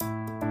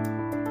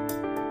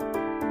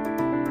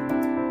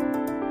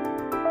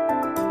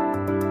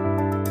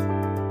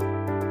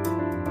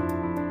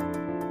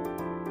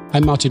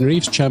I'm Martin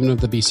Reeves, Chairman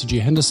of the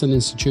BCG Henderson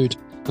Institute,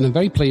 and I'm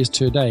very pleased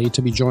today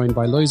to be joined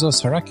by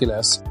Loizos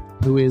Herakles,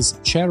 who is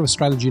Chair of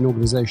Strategy and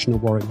Organisation at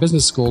Warwick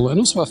Business School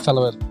and also a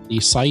Fellow at the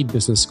Said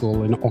Business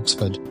School in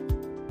Oxford.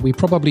 We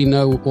probably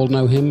all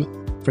know him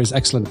for his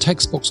excellent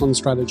textbooks on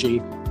strategy,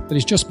 but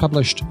he's just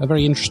published a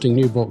very interesting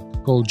new book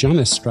called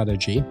Janus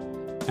Strategy,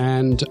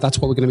 and that's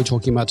what we're going to be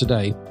talking about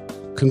today.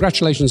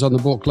 Congratulations on the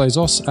book,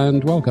 Loizos,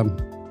 and welcome.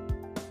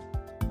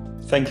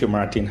 Thank you,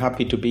 Martin.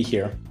 Happy to be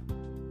here.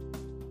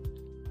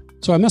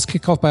 So I must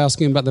kick off by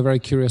asking about the very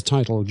curious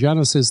title.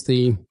 Janus is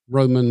the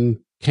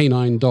Roman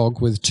canine dog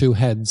with two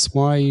heads.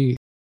 Why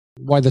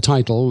the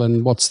title,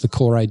 and what's the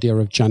core idea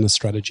of Janus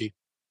Strategy?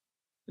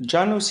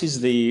 Janus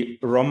is the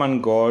Roman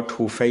god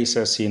who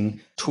faces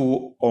in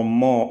two or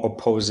more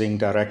opposing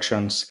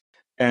directions.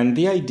 And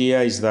the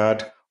idea is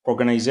that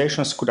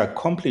organizations could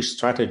accomplish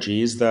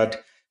strategies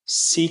that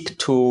seek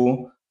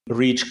to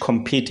reach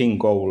competing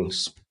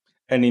goals.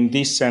 And in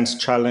this sense,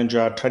 challenge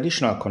our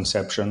traditional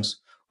conceptions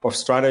of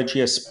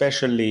strategy,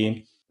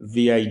 especially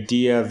the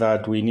idea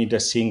that we need a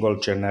single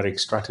generic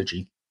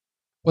strategy.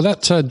 Well,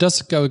 that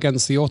does go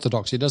against the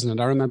orthodoxy, doesn't it?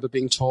 I remember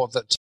being taught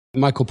that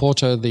Michael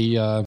Porter,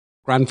 the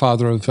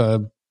grandfather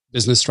of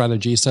business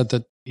strategy, said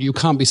that you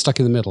can't be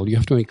stuck in the middle. You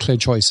have to make clear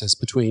choices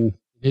between,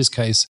 in his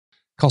case,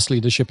 cost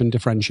leadership and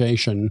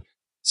differentiation.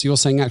 So you're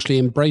saying actually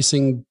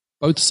embracing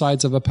both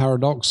sides of a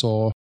paradox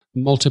or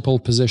multiple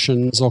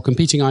positions or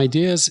competing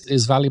ideas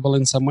is valuable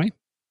in some way?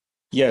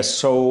 Yes,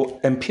 so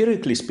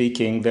empirically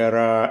speaking, there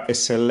are a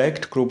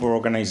select group of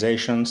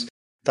organizations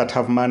that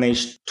have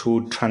managed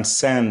to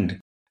transcend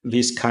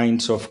these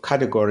kinds of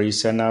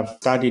categories, and I've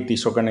studied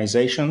these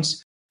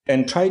organizations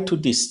and tried to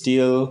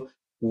distill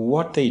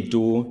what they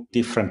do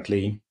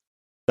differently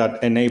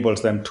that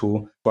enables them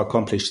to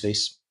accomplish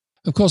this.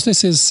 Of course,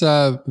 this is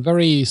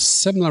very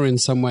similar in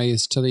some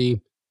ways to the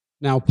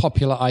now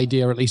popular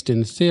idea, at least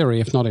in theory,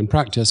 if not in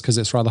practice, because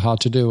it's rather hard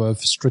to do, of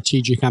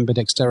strategic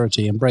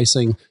ambidexterity,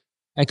 embracing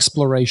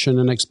exploration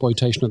and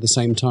exploitation at the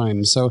same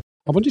time. So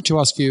I wanted to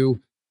ask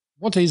you,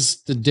 what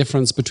is the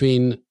difference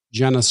between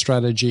Janus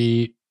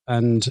strategy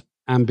and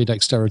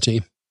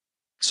ambidexterity?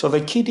 So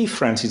the key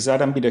difference is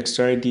that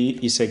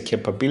ambidexterity is a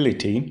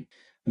capability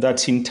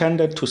that's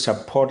intended to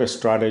support a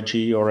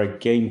strategy or a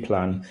game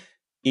plan.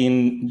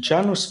 In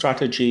Janus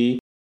strategy,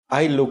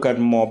 I look at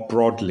more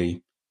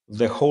broadly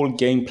the whole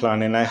game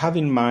plan, and I have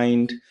in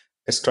mind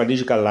a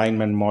strategic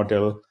alignment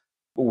model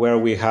where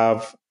we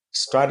have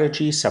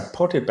strategy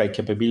supported by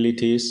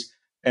capabilities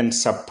and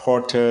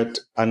supported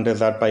under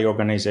that by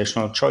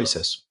organizational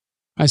choices.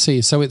 I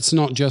see. So it's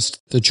not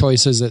just the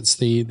choices, it's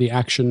the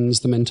actions,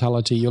 the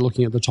mentality. You're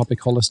looking at the topic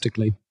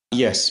holistically.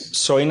 Yes.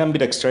 So in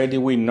ambidexterity,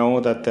 we know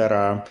that there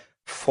are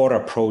 4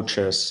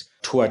 approaches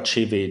to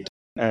achieve it,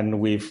 and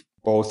we've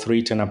both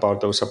written about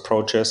those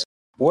approaches.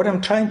 What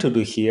I'm trying to do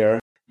here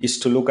is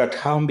to look at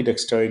how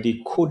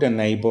ambidexterity could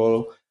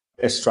enable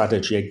a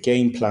strategy, a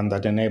game plan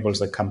that enables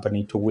the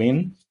company to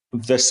win.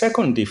 The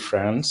second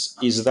difference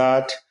is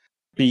that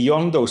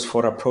beyond those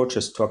 4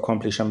 approaches to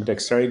accomplish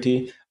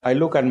ambidexterity, I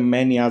look at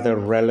many other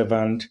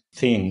relevant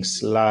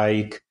things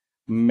like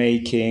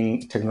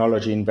making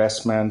technology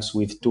investments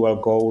with dual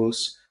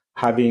goals,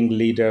 having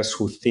leaders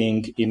who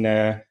think in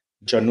a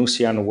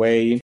Janusian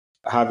way,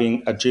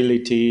 having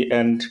agility,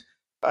 and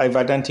I've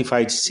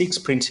identified 6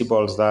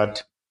 principles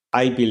that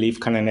I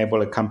believe can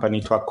enable a company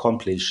to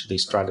accomplish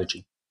this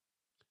strategy.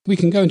 We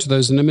can go into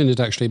those in a minute,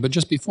 actually, but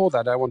just before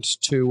that, I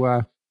wanted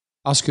to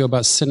ask you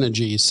about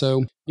synergy.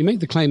 So you make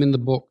the claim in the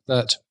book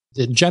that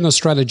the Janus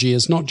strategy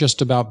is not just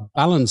about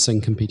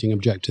balancing competing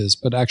objectives,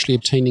 but actually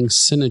obtaining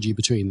synergy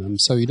between them.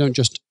 So you don't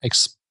just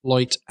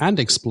exploit and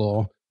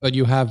explore, but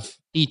you have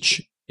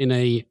each in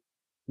a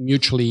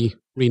mutually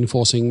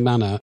reinforcing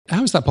manner.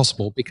 How is that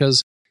possible?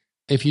 Because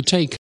if you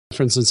take,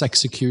 for instance,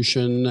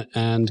 execution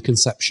and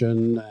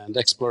conception and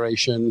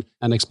exploration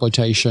and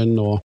exploitation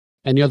or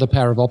any other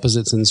pair of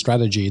opposites in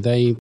strategy,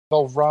 they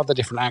involve rather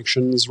different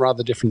actions,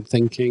 rather different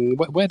thinking.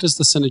 Where does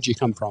the synergy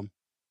come from?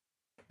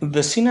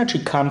 The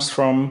synergy comes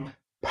from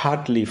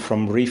partly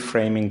from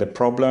reframing the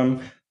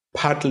problem,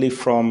 partly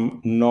from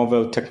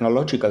novel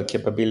technological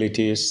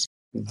capabilities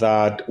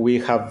that we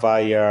have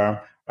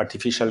via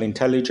artificial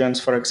intelligence,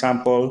 for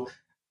example,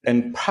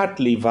 and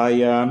partly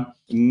via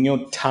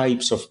new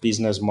types of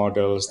business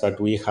models that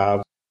we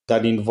have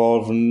that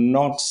involve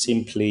not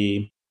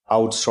simply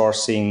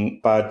outsourcing,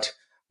 but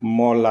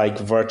more like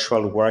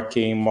virtual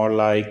working, more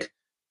like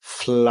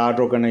flat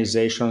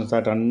organizations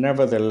that are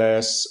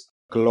nevertheless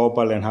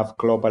global and have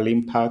global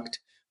impact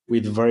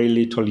with very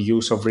little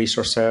use of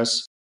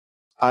resources.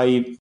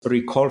 I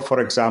recall,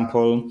 for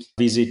example,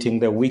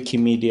 visiting the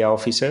Wikimedia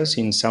offices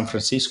in San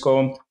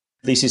Francisco.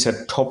 This is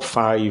a top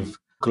 5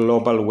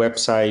 global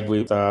website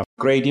with a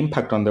great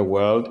impact on the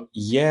world,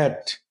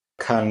 yet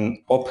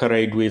can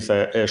operate with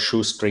a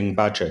shoestring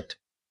budget.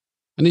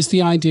 And it's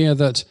the idea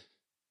that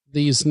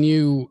these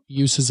new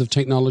uses of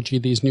technology,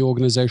 these new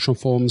organizational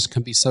forms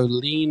can be so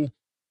lean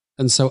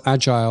and so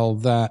agile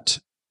that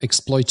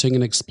exploiting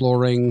and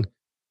exploring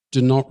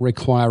do not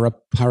require a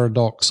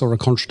paradox or a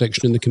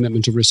contradiction in the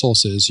commitment of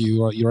resources.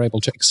 You're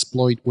able to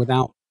exploit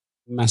without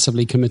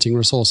massively committing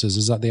resources.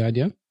 Is that the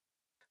idea?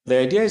 The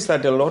idea is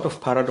that a lot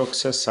of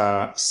paradoxes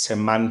are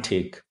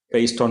semantic,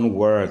 based on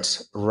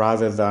words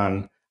rather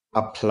than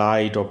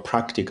applied or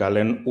practical.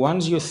 And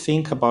once you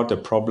think about a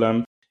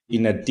problem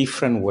in a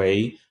different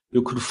way,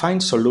 you could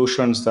find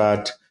solutions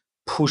that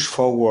push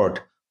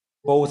forward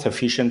both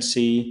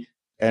efficiency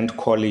and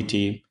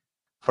quality.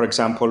 For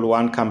example,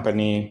 one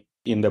company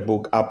in the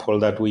book, Apple,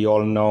 that we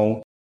all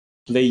know,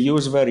 they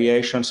use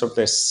variations of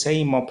the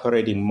same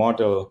operating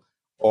model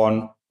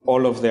on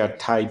all of their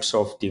types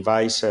of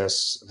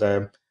devices.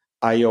 The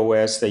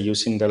iOS, they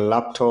use in the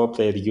laptop,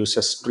 they use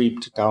a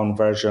stripped down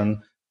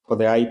version for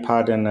the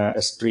iPad and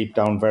a stripped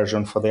down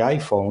version for the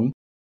iPhone.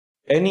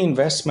 Any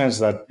investments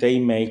that they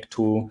make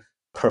to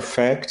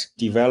perfect,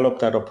 develop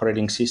that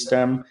operating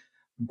system,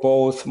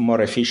 both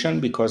more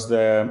efficient because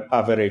the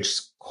average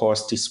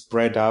cost is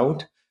spread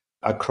out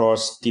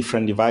across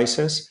different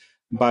devices,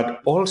 but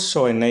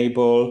also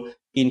enable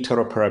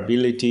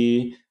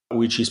interoperability,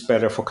 which is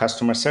better for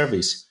customer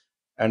service.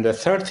 And the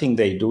third thing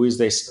they do is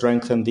they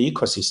strengthen the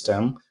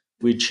ecosystem,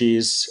 which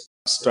is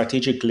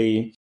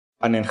strategically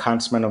an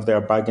enhancement of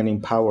their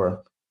bargaining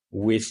power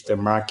with the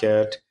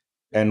market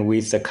and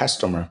with the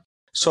customer.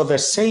 So the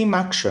same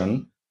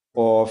action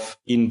of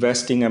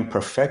investing and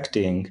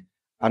perfecting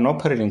an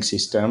operating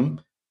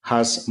system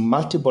has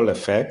multiple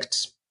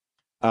effects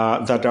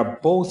that are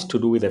both to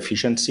do with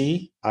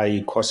efficiency,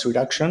 i.e. cost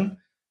reduction,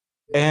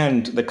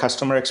 and the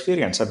customer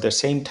experience at the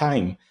same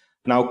time.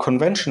 Now,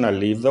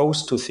 conventionally,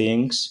 those two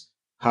things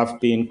have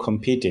been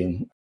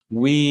competing.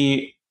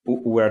 We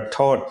were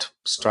taught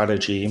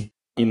strategy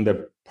in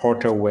the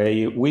Porter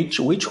way, which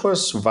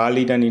was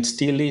valid and it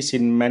still is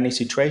in many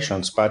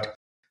situations, but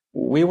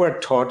we were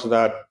taught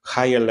that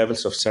higher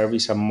levels of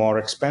service are more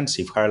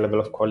expensive, higher level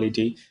of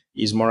quality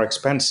is more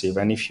expensive.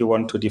 And if you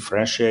want to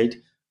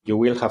differentiate, you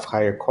will have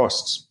higher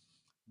costs.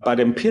 But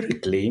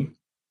empirically,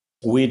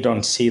 we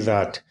don't see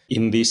that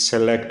in this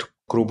select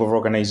group of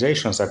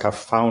organizations that have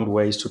found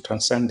ways to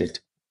transcend it.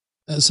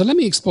 So let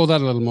me explore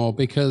that a little more,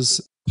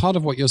 because part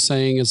of what you're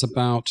saying is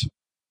about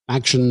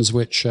actions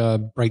which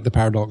break the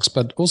paradox,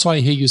 but also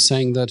I hear you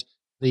saying that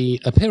the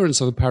appearance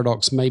of the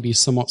paradox may be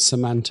somewhat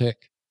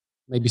semantic,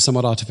 maybe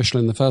somewhat artificial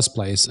in the first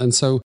place. And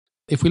so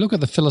if we look at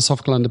the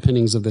philosophical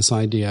underpinnings of this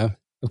idea,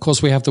 of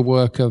course, we have the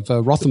work of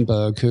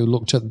Rothenberg, who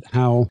looked at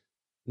how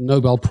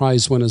Nobel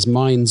Prize winners'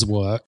 minds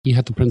work. He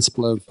had the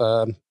principle of,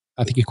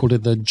 I think he called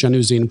it the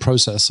Janusian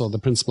process, or the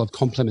principle of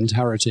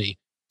complementarity.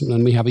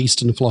 And we have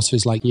Eastern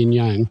philosophies like yin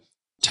yang.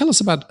 Tell us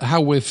about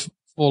how we've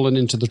fallen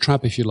into the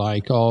trap, if you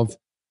like, of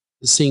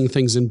seeing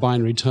things in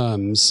binary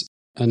terms,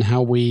 and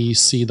how we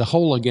see the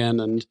whole again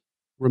and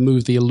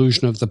remove the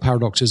illusion of the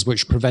paradoxes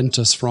which prevent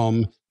us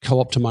from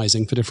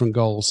co-optimizing for different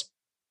goals.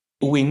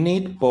 We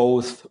need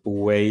both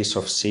ways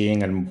of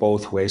seeing and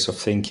both ways of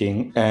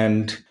thinking.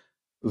 And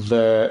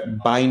the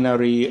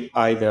binary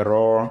either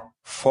or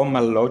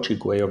formal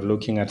logic way of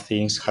looking at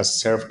things has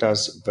served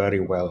us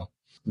very well.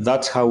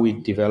 That's how we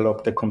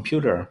developed the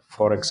computer,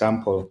 for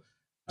example.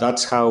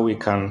 That's how we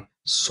can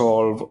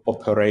solve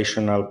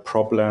operational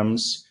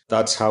problems.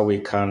 That's how we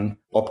can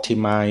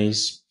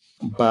optimize,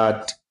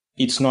 but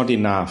it's not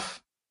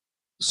enough.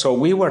 So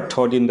we were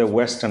taught in the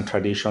Western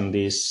tradition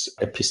this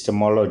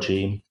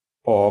epistemology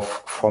of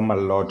formal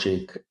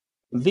logic.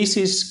 This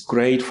is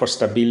great for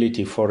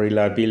stability, for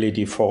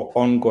reliability, for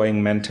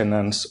ongoing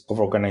maintenance of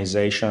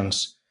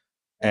organizations,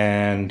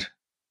 and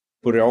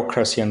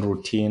bureaucracy and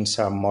routines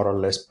are more or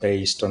less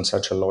based on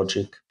such a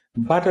logic.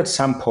 But at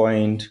some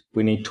point,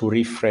 we need to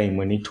reframe,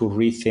 we need to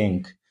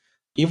rethink.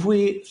 If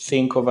we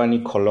think of an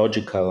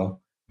ecological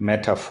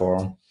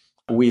metaphor,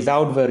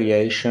 without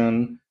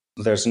variation,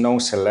 there's no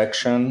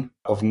selection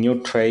of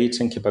new traits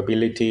and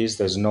capabilities,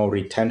 there's no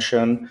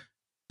retention.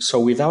 So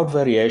without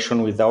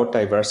variation, without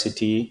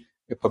diversity,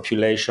 the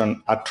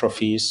population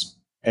atrophies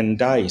and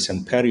dies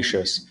and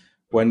perishes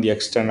when the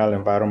external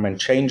environment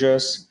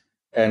changes,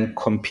 and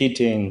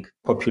competing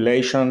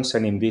populations,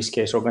 and in this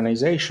case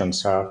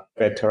organizations, are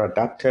better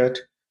adapted,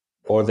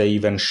 or they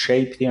even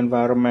shape the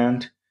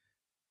environment.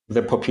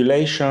 The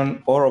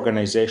population or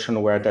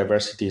organization where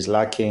diversity is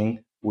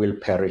lacking will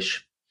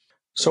perish.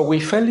 So we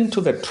fell into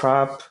the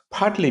trap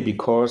partly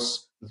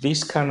because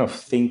this kind of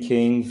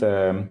thinking,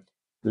 the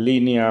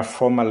linear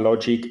formal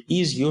logic,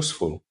 is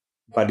useful,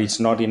 but it's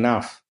not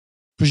enough.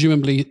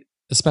 Presumably,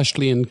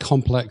 especially in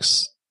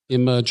complex,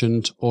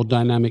 emergent, or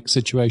dynamic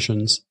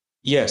situations.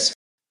 Yes.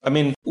 I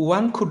mean,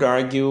 one could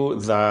argue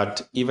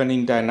that even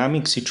in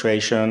dynamic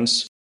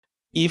situations,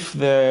 if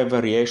the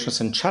variations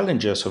and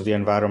challenges of the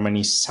environment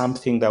is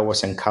something that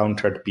was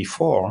encountered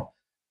before,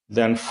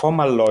 then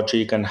formal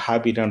logic and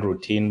habit and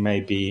routine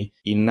may be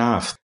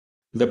enough.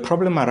 The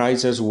problem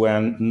arises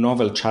when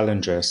novel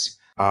challenges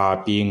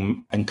are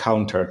being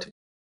encountered.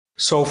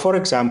 So, for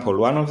example,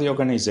 one of the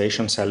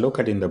organizations I look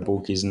at in the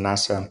book is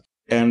NASA.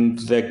 And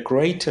the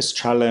greatest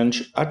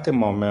challenge at the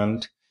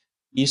moment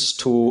is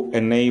to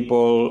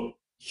enable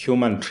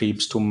human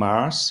trips to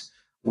Mars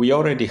We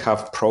already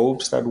have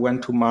probes that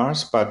went to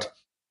Mars, but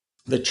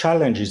the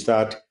challenge is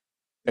that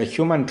a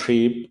human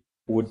trip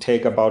would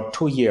take about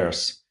 2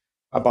 years,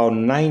 about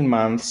 9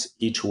 months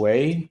each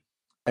way,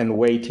 and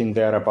waiting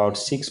there about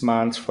 6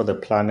 months for the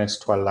planets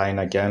to align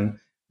again,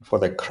 for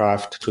the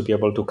craft to be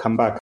able to come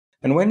back.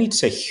 And when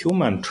it's a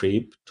human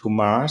trip to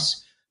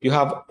Mars, you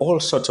have all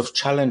sorts of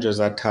challenges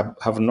that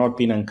have not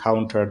been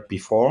encountered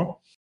before,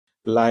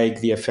 like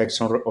the effects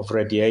of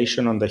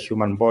radiation on the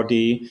human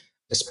body,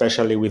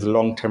 especially with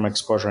long-term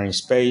exposure in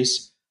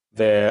space,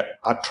 the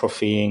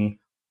atrophying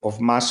of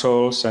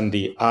muscles and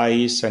the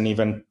eyes, and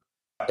even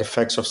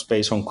effects of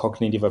space on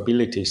cognitive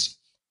abilities.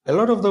 A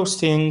lot of those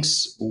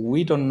things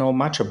we don't know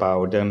much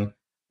about, and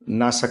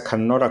NASA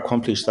cannot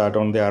accomplish that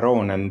on their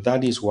own. And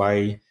that is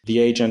why the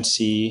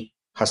agency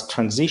has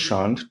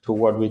transitioned to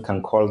what we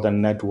can call the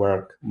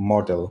network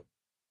model.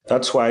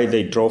 That's why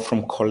they draw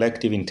from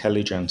collective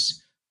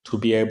intelligence to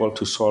be able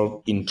to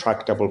solve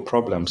intractable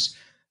problems.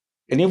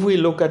 And if we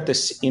look at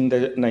this in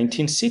the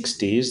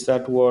 1960s,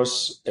 that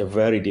was a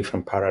very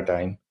different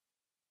paradigm.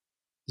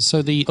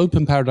 So the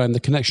open paradigm, the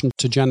connection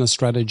to Janus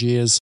strategy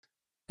is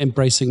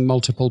embracing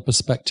multiple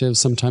perspectives,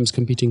 sometimes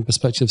competing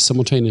perspectives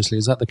simultaneously.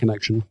 Is that the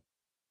connection?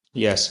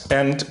 Yes.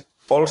 And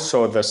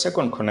also the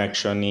second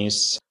connection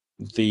is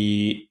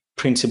the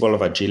principle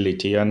of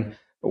agility. And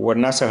what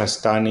NASA has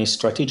done is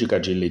strategic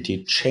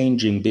agility,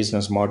 changing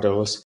business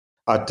models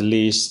at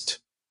least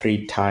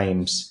 3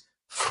 times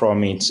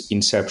from its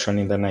inception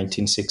in the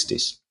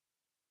 1960s.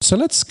 So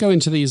let's go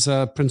into these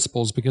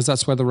principles, because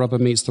that's where the rubber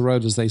meets the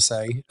road, as they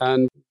say.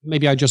 And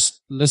maybe I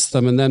just list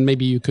them, and then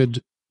maybe you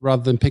could,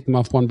 rather than pick them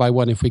off one by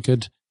one, if we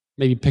could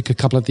maybe pick a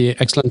couple of the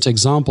excellent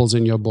examples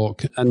in your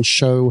book and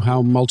show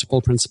how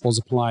multiple principles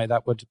apply,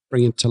 that would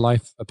bring it to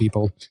life for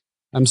people.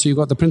 So you've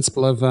got the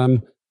principle of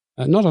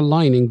not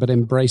aligning, but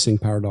embracing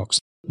paradox.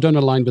 Don't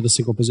align with a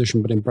single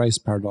position, but embrace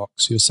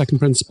paradox. Your second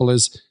principle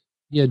is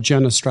be a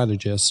Janus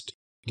strategist.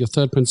 Your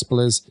third principle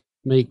is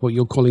make what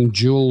you're calling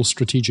dual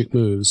strategic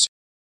moves.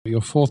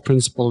 Your fourth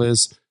principle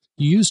is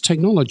use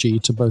technology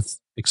to both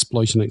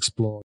exploit and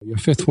explore. Your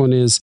fifth one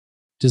is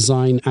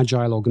design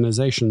agile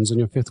organizations. And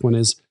your fifth one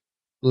is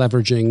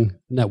leveraging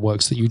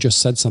networks that you just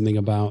said something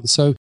about.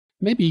 So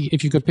maybe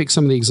if you could pick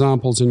some of the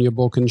examples in your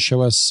book and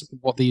show us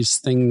what these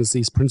things,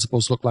 these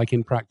principles look like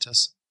in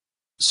practice.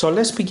 So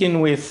let's begin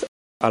with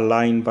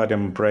align but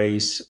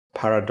embrace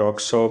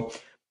paradox. So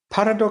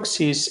paradox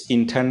is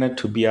intended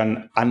to be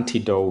an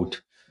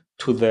antidote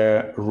to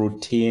the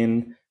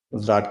routine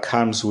that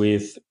comes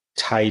with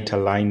tight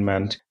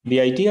alignment.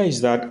 The idea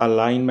is that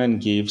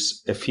alignment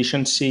gives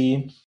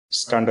efficiency,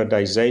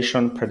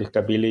 standardization,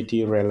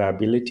 predictability,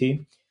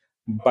 reliability,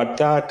 but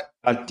that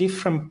at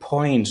different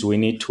points we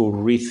need to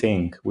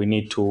rethink, we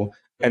need to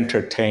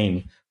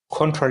entertain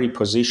contrary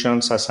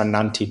positions as an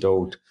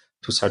antidote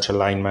to such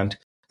alignment.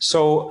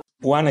 So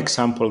one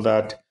example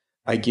that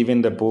I give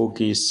in the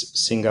book is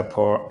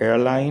Singapore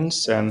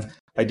Airlines, and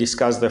I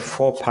discuss the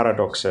 4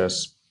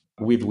 paradoxes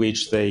with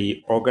which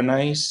they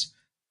organize,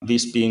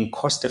 this being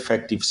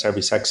cost-effective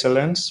service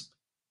excellence,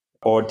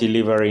 or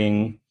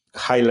delivering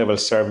high-level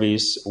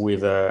service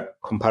with a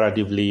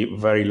comparatively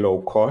very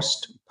low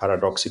cost,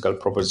 paradoxical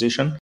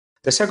proposition.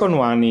 The second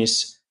one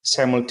is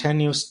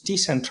simultaneous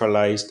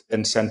decentralized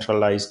and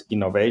centralized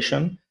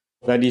innovation.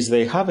 That is,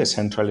 they have a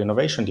central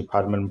innovation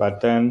department,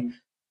 but then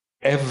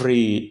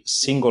every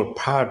single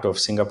part of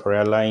Singapore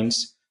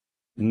Airlines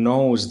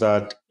knows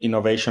that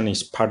innovation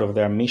is part of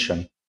their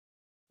mission.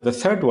 The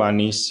third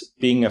one is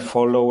being a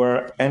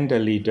follower and a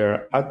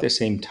leader at the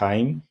same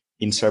time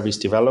in service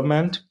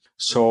development.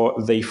 So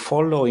they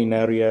follow in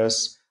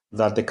areas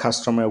that the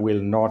customer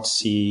will not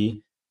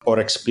see or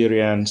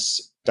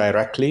experience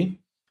directly,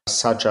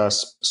 such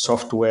as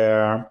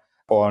software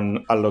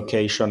on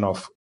allocation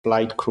of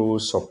flight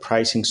crews or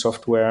pricing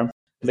software.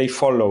 They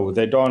follow,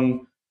 they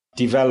don't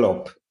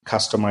develop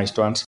customized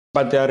ones,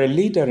 but they are a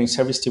leader in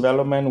service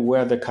development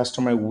where the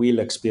customer will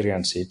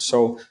experience it.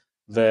 So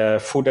the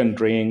food and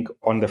drink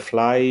on the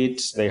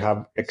flights, they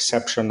have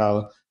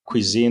exceptional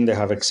cuisine, they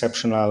have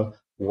exceptional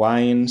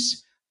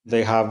wines,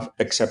 they have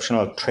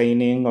exceptional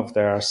training of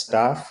their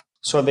staff.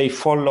 So they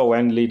follow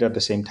and lead at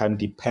the same time,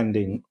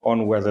 depending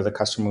on whether the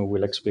customer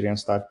will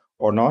experience that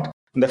or not.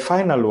 And the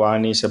final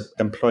one is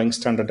employing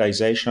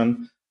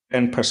standardization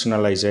and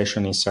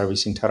personalization in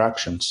service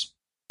interactions.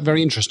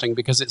 Very interesting,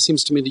 because it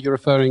seems to me that you're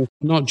referring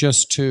not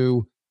just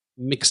to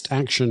mixed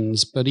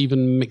actions, but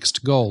even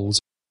mixed goals.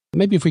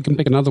 Maybe if we can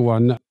pick another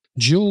one,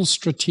 dual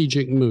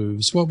strategic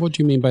moves. What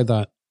do you mean by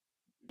that?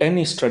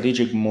 Any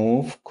strategic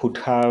move could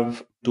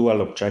have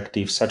dual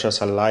objectives, such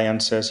as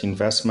alliances,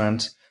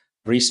 investments,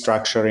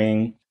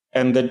 restructuring.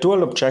 And the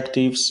dual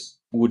objectives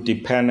would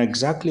depend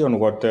exactly on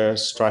what the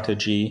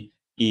strategy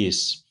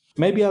is.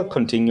 Maybe I'll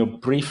continue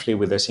briefly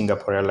with the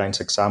Singapore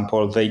Airlines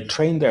example. They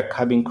train their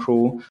cabin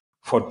crew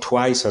for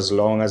twice as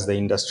long as the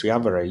industry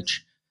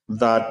average.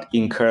 That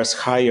incurs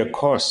higher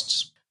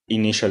costs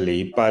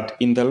initially, but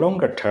in the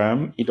longer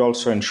term, it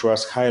also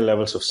ensures higher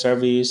levels of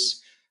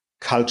service.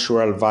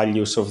 Cultural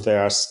values of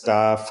their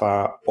staff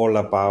are all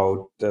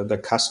about the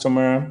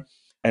customer.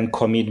 and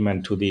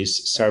commitment to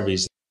this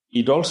service.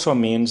 It also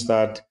means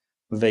that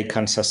they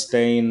can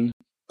sustain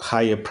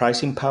higher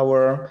pricing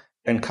power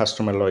and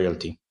customer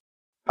loyalty.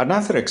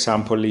 Another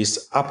example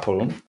is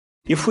Apple.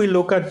 If we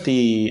look at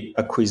the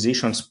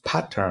acquisitions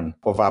pattern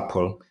of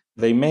Apple,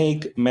 they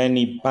make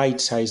many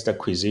bite-sized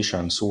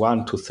acquisitions,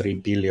 1 to 3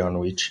 billion,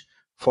 which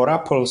for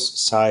Apple's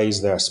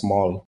size, they're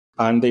small.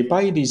 And they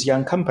buy these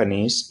young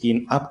companies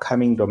in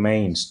upcoming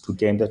domains to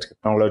gain the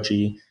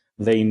technology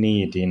they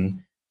need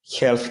in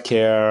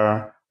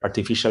healthcare,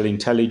 artificial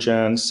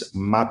intelligence,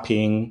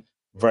 mapping,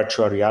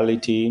 virtual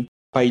reality.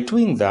 By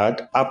doing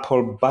that,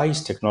 Apple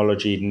buys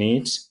technology it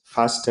needs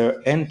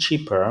faster and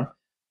cheaper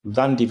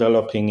than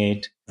developing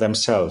it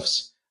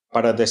themselves.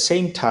 But at the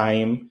same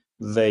time,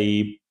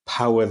 they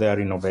power their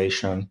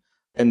innovation.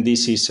 And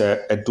this is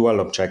a dual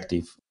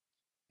objective.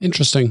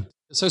 Interesting.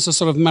 So it's a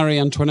sort of Marie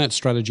Antoinette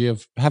strategy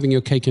of having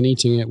your cake and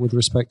eating it with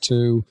respect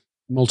to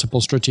multiple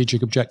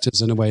strategic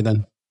objectives in a way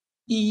then.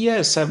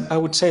 Yes, I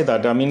would say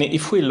that. I mean,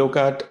 if we look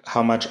at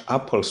how much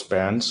Apple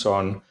spends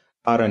on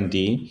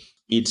R&D,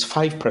 it's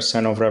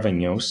 5% of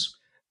revenues,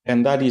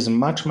 and that is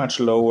much, much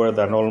lower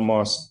than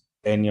almost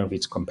any of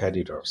its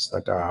competitors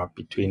that are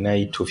between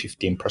 8 to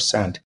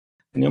 15%.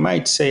 And you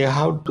might say,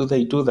 how do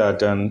they do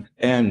that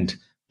and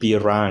be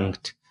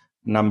ranked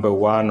number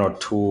 1 or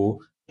 2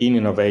 in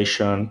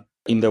innovation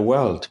in the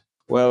world?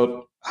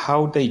 Well,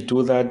 how they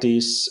do that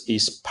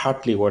is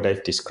partly what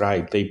I've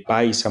described. They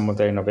buy some of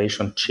their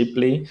innovation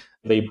cheaply,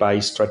 they buy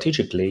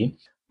strategically,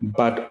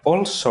 but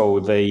also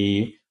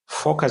they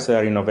focus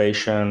their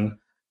innovation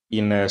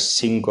in a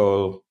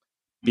single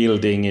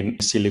building in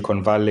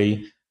Silicon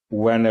Valley,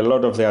 when a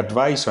lot of the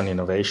advice on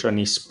innovation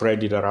is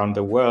spread it around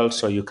the world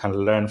so you can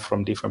learn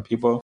from different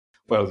people.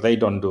 Well, they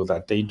don't do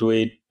that. They do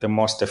it the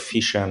most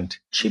efficient,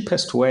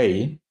 cheapest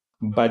way,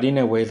 but in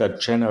a way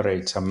that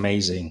generates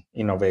amazing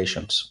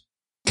innovations.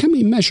 Can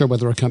we measure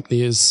whether a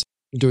company is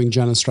doing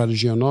Janus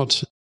strategy or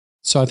not?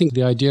 So I think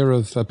the idea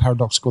of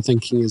paradoxical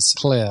thinking is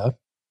clear,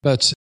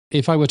 but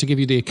if I were to give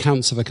you the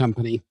accounts of a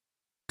company,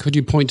 could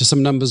you point to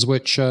some numbers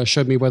which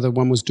showed me whether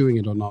one was doing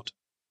it or not?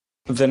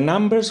 The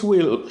numbers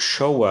will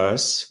show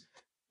us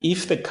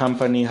if the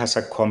company has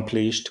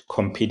accomplished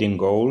competing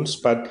goals,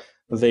 but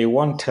they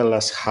won't tell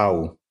us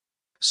how.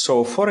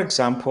 So, for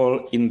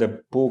example, in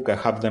the book, I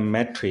have the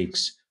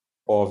metrics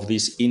of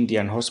this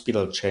Indian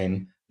hospital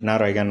chain,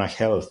 Narayana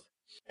Health.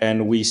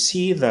 And we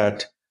see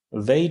that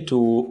they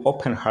do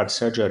open heart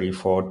surgery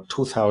for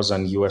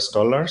 $2,000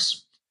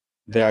 US.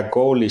 Their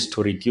goal is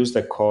to reduce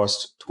the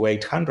cost to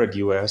 $800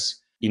 US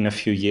in a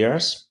few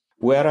years,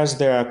 whereas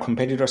their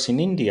competitors in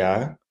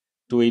India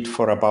do it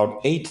for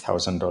about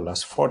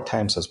 $8,000, 4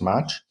 times as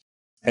much,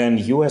 and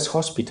US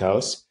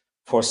hospitals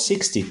for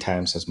 60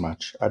 times as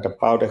much, at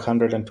about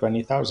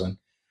 120,000.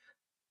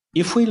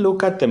 If we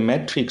look at the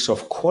metrics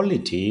of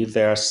quality,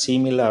 they are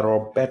similar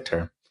or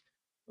better.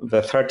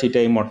 The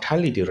 30-day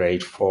mortality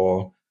rate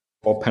for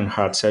open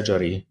heart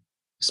surgery,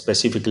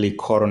 specifically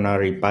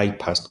coronary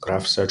bypass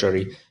graft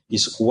surgery,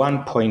 is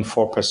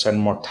 1.4%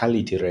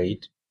 mortality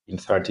rate in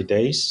 30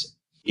 days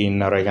in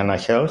Narayana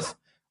Health,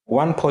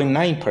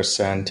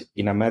 1.9%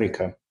 in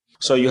America.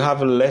 So you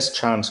have less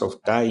chance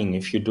of dying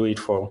if you do it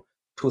for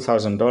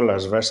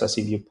 $2,000 versus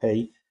if you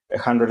pay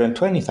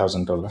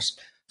 $120,000.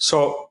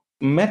 So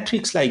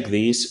metrics like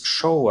this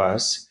show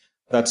us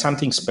that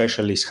something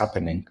special is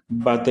happening,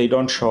 but they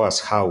don't show us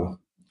how.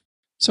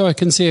 So I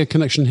can see a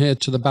connection here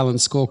to the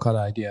balanced scorecard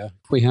idea.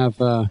 If we have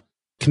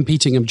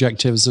competing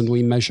objectives and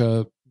we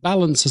measure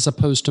balance as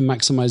opposed to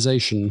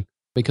maximization,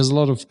 because a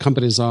lot of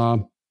companies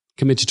are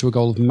committed to a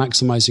goal of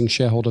maximizing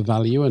shareholder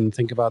value and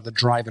think about the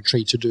driver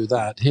tree to do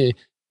that. Here,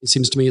 it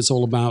seems to me it's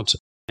all about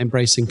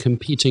embracing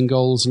competing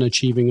goals and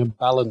achieving a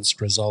balanced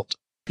result.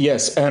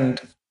 Yes, and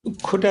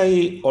could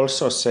I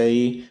also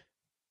say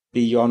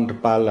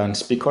beyond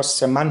balance, because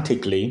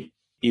semantically,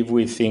 if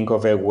we think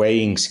of a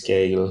weighing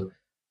scale,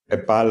 a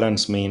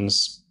balance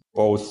means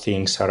both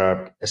things are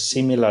at a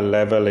similar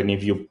level, and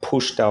if you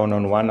push down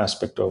on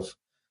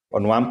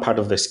one part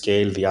of the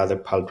scale, the other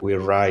part will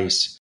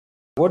rise.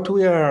 What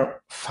we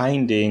are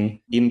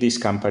finding in these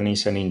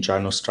companies and in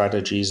Janus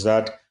strategy is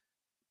that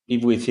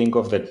if we think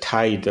of the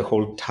tide, the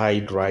whole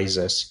tide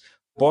rises.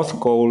 Both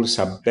goals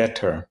are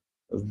better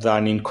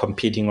than in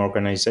competing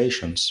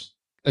organizations.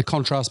 A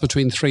contrast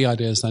between 3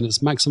 ideas then. It's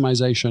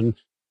maximization,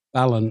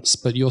 balance,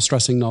 but you're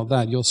stressing not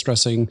that. You're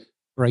stressing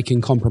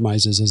breaking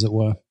compromises, as it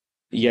were.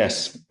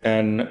 Yes,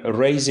 and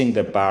raising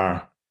the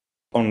bar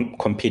on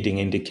competing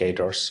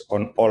indicators,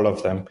 on all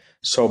of them.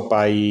 So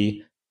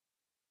by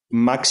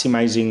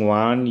maximizing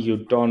one, you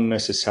don't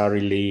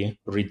necessarily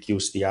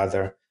reduce the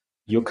other.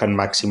 You can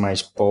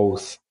maximize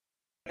both.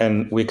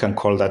 And we can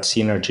call that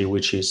synergy,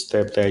 which is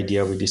the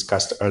idea we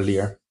discussed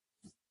earlier.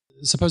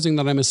 Supposing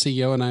that I'm a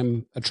CEO and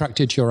I'm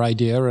attracted to your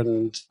idea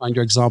and find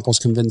your examples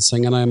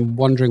convincing, and I'm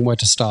wondering where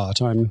to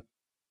start. I'm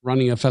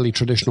running a fairly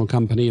traditional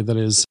company that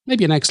is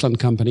maybe an excellent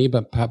company,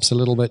 but perhaps a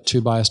little bit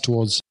too biased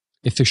towards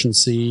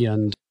efficiency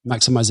and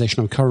maximization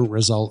of current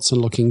results and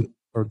looking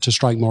to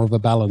strike more of a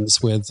balance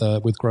with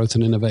growth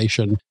and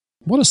innovation.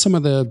 What are some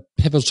of the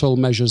pivotal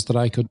measures that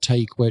I could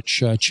take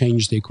which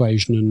change the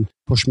equation and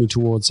push me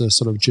towards a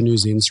sort of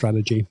Janusian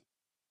strategy?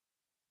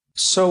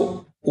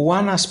 So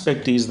one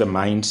aspect is the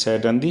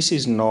mindset, and this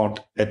is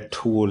not a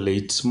tool,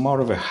 it's more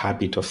of a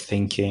habit of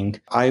thinking.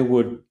 I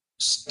would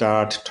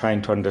start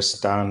trying to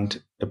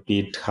understand a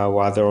bit how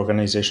other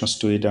organizations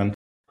do it, and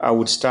I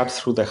would start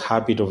through the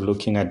habit of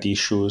looking at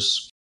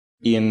issues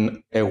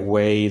in a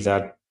way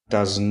that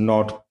does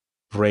not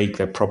break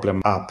the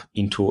problem up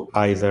into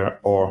either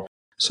or.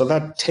 So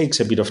that takes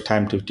a bit of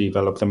time to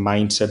develop the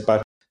mindset,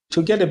 but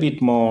to get a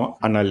bit more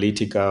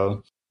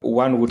analytical,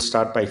 one would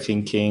start by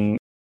thinking,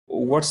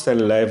 what's the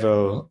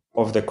level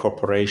of the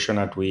corporation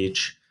at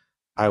which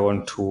I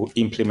want to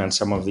implement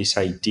some of these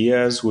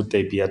ideas? Would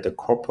they be at the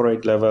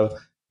corporate level,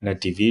 in a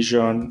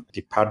division,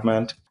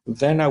 department?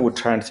 Then I would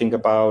try and think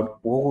about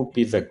what would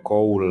be the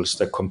goals,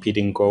 the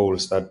competing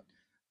goals that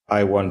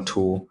I want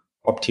to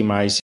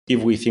optimize.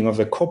 If we think of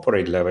the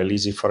corporate level,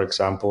 is it, for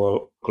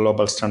example,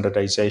 global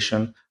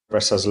standardization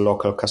versus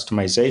local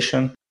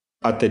customization?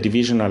 At the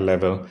divisional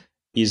level,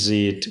 is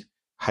it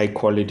high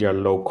quality or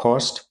low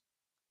cost?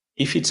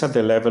 If it's at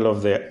the level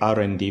of the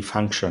R&D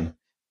function,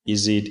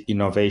 is it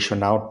innovation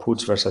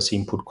outputs versus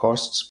input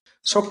costs?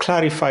 So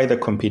clarify the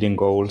competing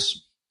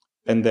goals.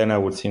 And then I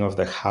would think of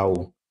the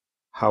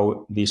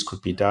how this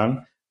could be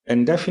done.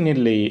 And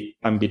definitely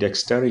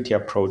ambidexterity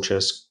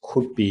approaches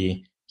could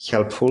be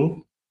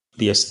helpful.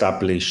 The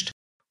established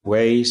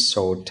ways,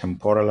 so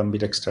temporal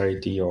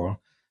ambidexterity or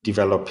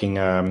developing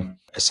a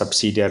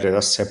subsidiary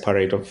that's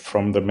separated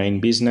from the main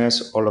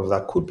business, all of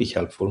that could be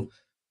helpful.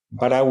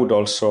 But I would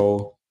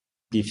also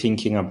be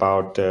thinking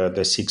about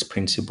the 6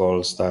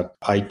 principles that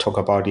I talk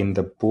about in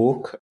the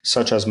book,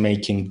 such as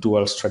making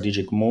dual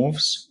strategic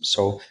moves.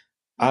 So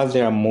are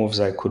there moves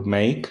I could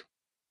make,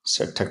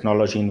 so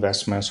technology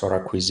investments or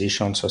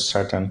acquisitions or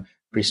certain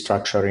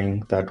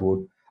restructuring that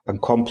would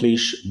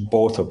accomplish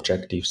both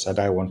objectives that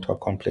I want to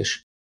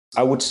accomplish?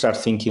 I would start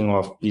thinking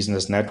of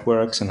business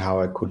networks and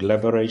how I could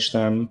leverage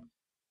them.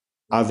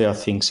 Are there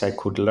things I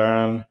could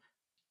learn?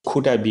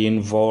 Could I be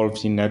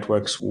involved in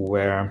networks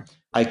where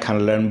I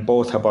can learn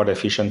both about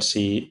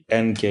efficiency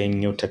and gain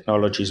new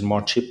technologies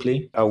more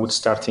cheaply? I would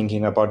start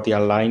thinking about the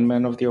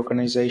alignment of the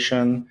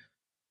organization.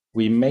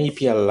 We may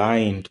be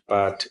aligned,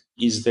 but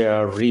is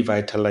there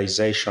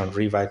revitalized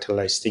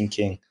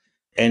thinking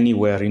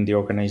anywhere in the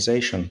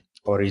organization?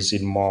 Or is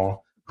it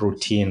more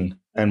routine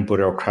and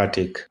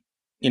bureaucratic?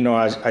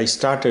 As I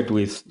started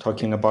with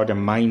talking about a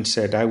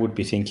mindset, I would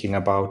be thinking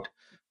about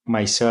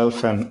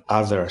myself and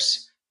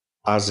others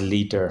as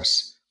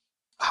leaders.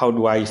 How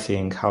do I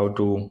think? How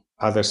do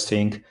others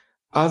think?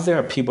 Are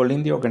there people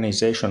in the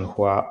organization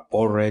who are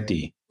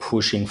already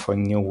pushing for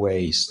new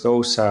ways?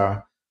 Those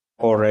are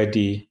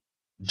already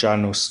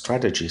Janus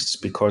strategists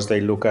because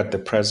they look at the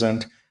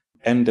present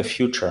and the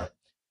future.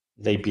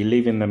 They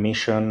believe in the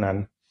mission.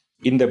 And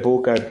in the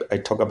book, I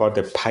talk about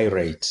the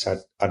pirates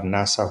at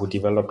NASA who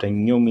developed a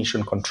new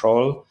mission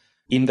control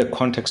in the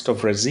context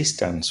of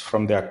resistance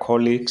from their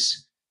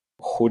colleagues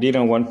who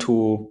didn't want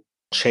to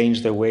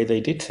change the way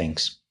they did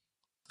things.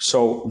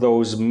 So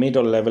those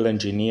middle-level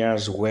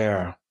engineers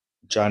were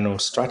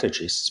Janus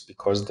strategists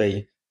because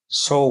they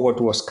saw what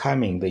was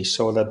coming. They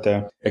saw that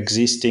the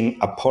existing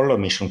Apollo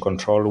mission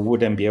control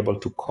wouldn't be able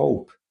to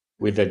cope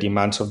with the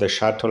demands of the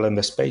shuttle and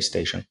the space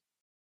station.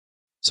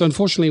 So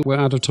unfortunately, we're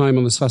out of time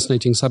on this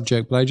fascinating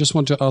subject, but I just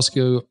want to ask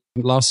you,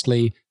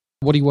 lastly,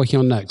 what are you working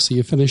on next? So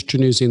you finished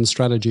Janusian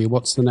strategy.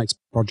 What's the next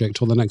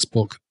project or the next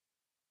book?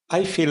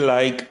 I feel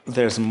like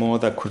there's more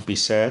that could be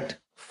said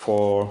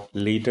for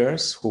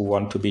leaders who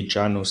want to be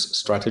Janus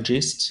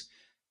strategists.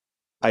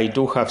 I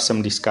do have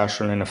some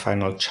discussion in a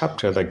final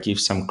chapter that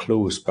gives some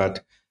clues,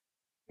 but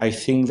I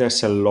think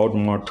there's a lot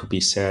more to be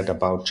said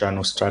about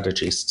Janus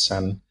strategists,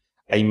 and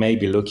I may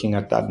be looking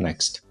at that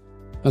next.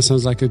 That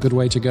sounds like a good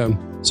way to go.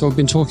 So we've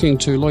been talking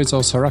to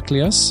Loizos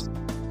Heraklias,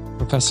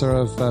 Professor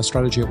of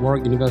Strategy at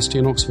Warwick University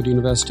and Oxford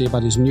University,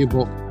 about his new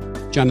book,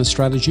 Janus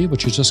Strategy,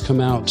 which has just come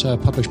out,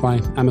 published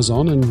by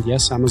Amazon. And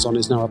yes, Amazon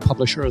is now a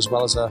publisher as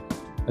well as a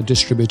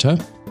distributor.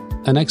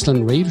 An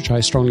excellent read, which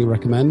I strongly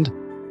recommend.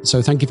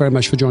 So thank you very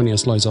much for joining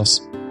us, Loizos.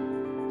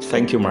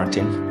 Thank you,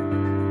 Martin.